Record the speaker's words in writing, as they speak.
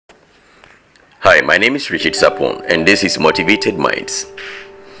Hi, my name is Richard Sarpong and this is Motivated Minds.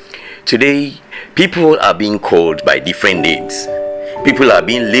 Today, people are being called by different names. People are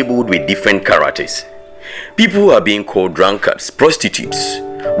being labeled with different characters. People are being called drunkards, prostitutes,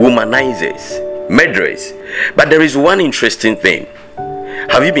 womanizers, murderers. But there is one interesting thing.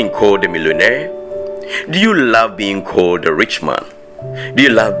 Have you been called a millionaire? Do you love being called a rich man? Do you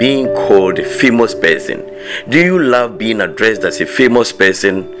love being called a famous person? Do you love being addressed as a famous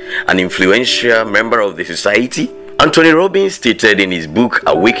person, an influential member of the society? Anthony Robbins stated in his book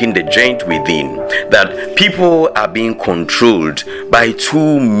Awaken the Giant Within that people are being controlled by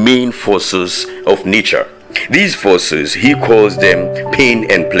two main forces of nature. These forces, he calls them pain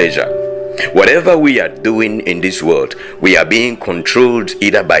and pleasure. Whatever we are doing in this world, we are being controlled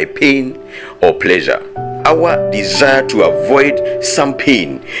either by pain or pleasure. Our desire to avoid some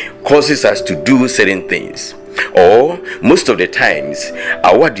pain causes us to do certain things, or most of the times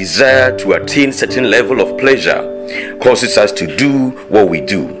our desire to attain certain level of pleasure causes us to do what we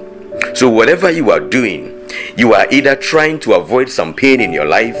do. So whatever you are doing, you are either trying to avoid some pain in your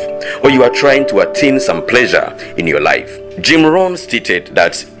life or you are trying to attain some pleasure in your life. Jim Rohn stated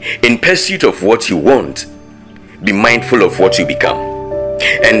that in pursuit of what you want, be mindful of what you become.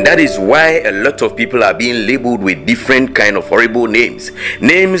 And that is why a lot of people are being labeled with different kind of horrible names.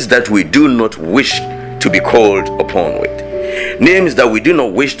 Names that we do not wish to be called upon with. Names that we do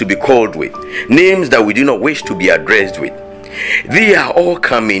not wish to be called with. Names that we do not wish to be addressed with. They are all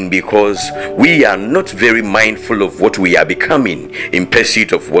coming because we are not very mindful of what we are becoming in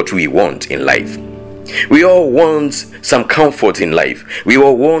pursuit of what we want in life. We all want some comfort in life. We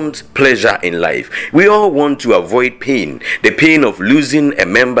all want pleasure in life. We all want to avoid pain. The pain of losing a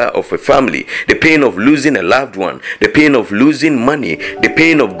member of a family. The pain of losing a loved one. The pain of losing money. The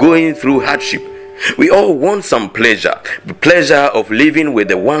pain of going through hardship. We all want some pleasure. The pleasure of living with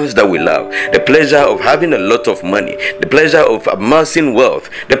the ones that we love. The pleasure of having a lot of money. The pleasure of amassing wealth.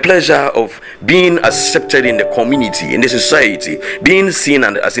 The pleasure of being accepted in the community, in the society. Being seen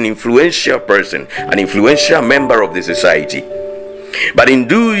as an influential person, an influential member of the society. But in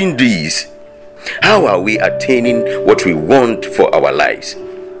doing this, how are we attaining what we want for our lives?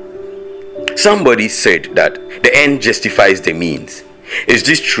 Somebody said that the end justifies the means. Is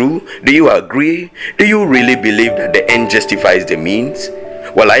this true? Do you agree? Do you really believe that the end justifies the means?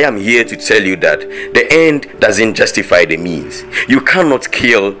 Well, I am here to tell you that the end doesn't justify the means. You cannot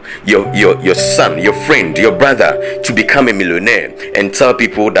kill your son, your friend, your brother to become a millionaire and tell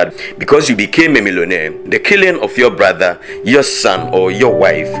people that because you became a millionaire, the killing of your brother, your son, or your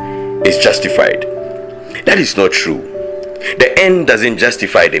wife is justified. That is not true. The end doesn't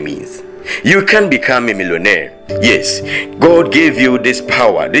justify the means. You can become a millionaire. Yes, God gave you this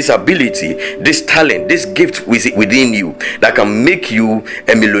power, this ability, this talent, this gift within you that can make you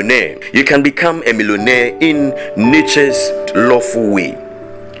a millionaire. You can become a millionaire in nature's lawful way.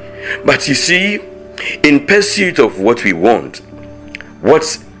 But you see, in pursuit of what we want,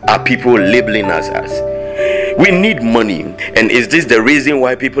 what are people labeling us as? We need money. And is this the reason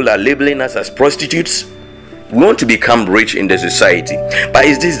why people are labeling us as prostitutes? We want to become rich in the society. But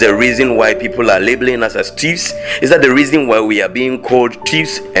is this the reason why people are labeling us as thieves? Is that the reason why we are being called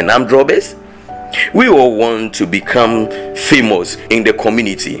thieves and armed robbers? We all want to become famous in the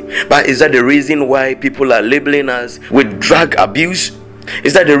community. But is that the reason why people are labeling us with drug abuse?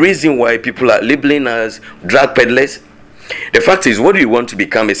 Is that the reason why people are labeling us drug peddlers? The fact is, what we want to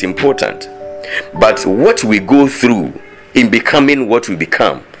become is important. But what we go through in becoming what we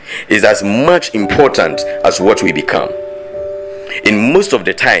become is as much important as what we become. In most of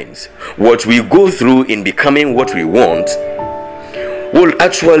the times, what we go through in becoming what we want will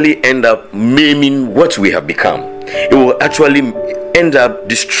actually end up maiming what we have become. It will actually end up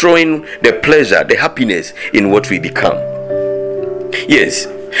destroying the pleasure, the happiness in what we become. Yes,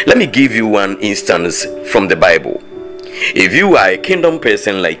 let me give you one instance from the Bible. If you are a kingdom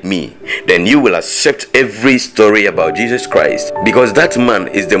person like me, then you will accept every story about Jesus Christ, because that man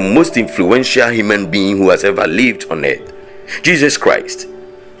is the most influential human being who has ever lived on earth. Jesus Christ.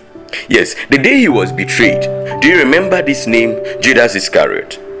 Yes, the day he was betrayed, do you remember this name, Judas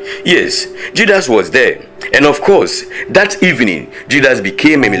Iscariot? Yes, Judas was there. And of course, that evening, Judas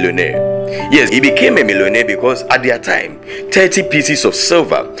became a millionaire. Yes, he became a millionaire because at their time, 30 pieces of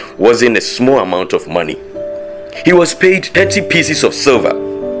silver wasn't a small amount of money. He was paid 30 pieces of silver.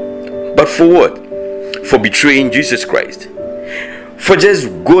 But for what? For betraying Jesus Christ. For just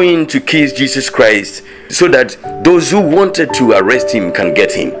going to kiss Jesus Christ so that those who wanted to arrest him can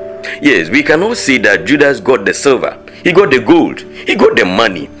get him. Yes, we cannot say that Judas got the silver. He got the gold. He got the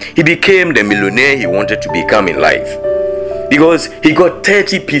money. He became the millionaire he wanted to become in life. Because he got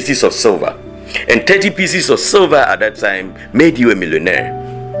 30 pieces of silver. And 30 pieces of silver at that time made you a millionaire.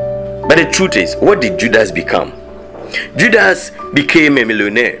 But the truth is, what did Judas become? Judas became a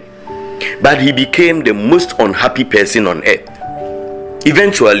millionaire, but he became the most unhappy person on earth.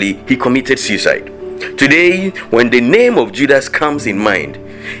 Eventually, he committed suicide. Today, when the name of Judas comes in mind,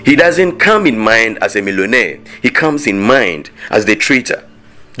 he doesn't come in mind as a millionaire. He comes in mind as the traitor.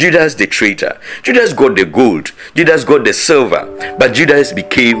 Judas the traitor. Judas got the gold. Judas got the silver. But Judas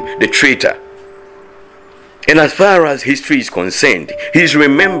became the traitor. And as far as history is concerned, he is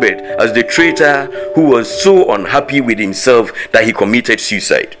remembered as the traitor who was so unhappy with himself that he committed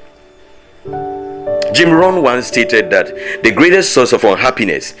suicide. Jim Rohn once stated that the greatest source of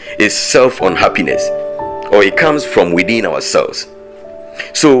unhappiness is self-unhappiness, or it comes from within ourselves.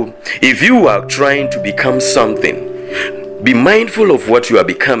 So, if you are trying to become something, be mindful of what you are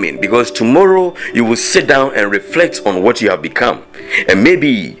becoming, because tomorrow you will sit down and reflect on what you have become. And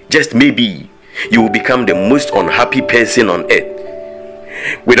maybe, just maybe, you will become the most unhappy person on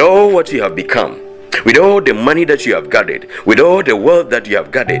earth. With all what you have become, with all the money that you have gathered, with all the wealth that you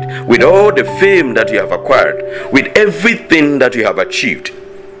have gathered, with all the fame that you have acquired, with everything that you have achieved,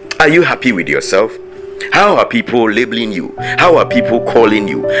 are you happy with yourself? How are people labeling you? How are people calling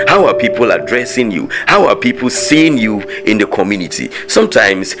you? How are people addressing you? How are people seeing you in the community?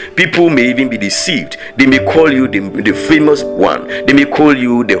 Sometimes people may even be deceived. They may call you the famous one. They may call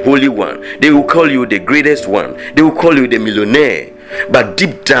you the holy one. They will call you the greatest one. They will call you the millionaire. But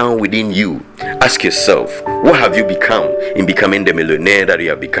deep down within you, ask yourself, what have you become in becoming the millionaire that you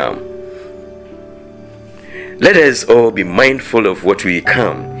have become? Let us all be mindful of what we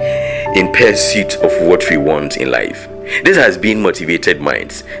become in pursuit of what we want in life. This has been Motivated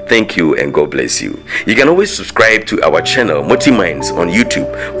Minds. Thank you and God bless you. You can always subscribe to our channel Motiminds on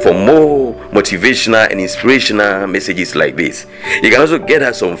YouTube for more motivational and inspirational messages like this. You can also get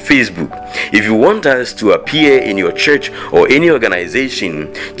us on Facebook. If you want us to appear in your church or any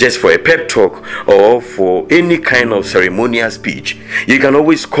organization just for a pep talk or for any kind of ceremonial speech, you can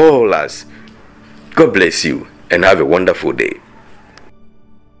always call us. God bless you and have a wonderful day.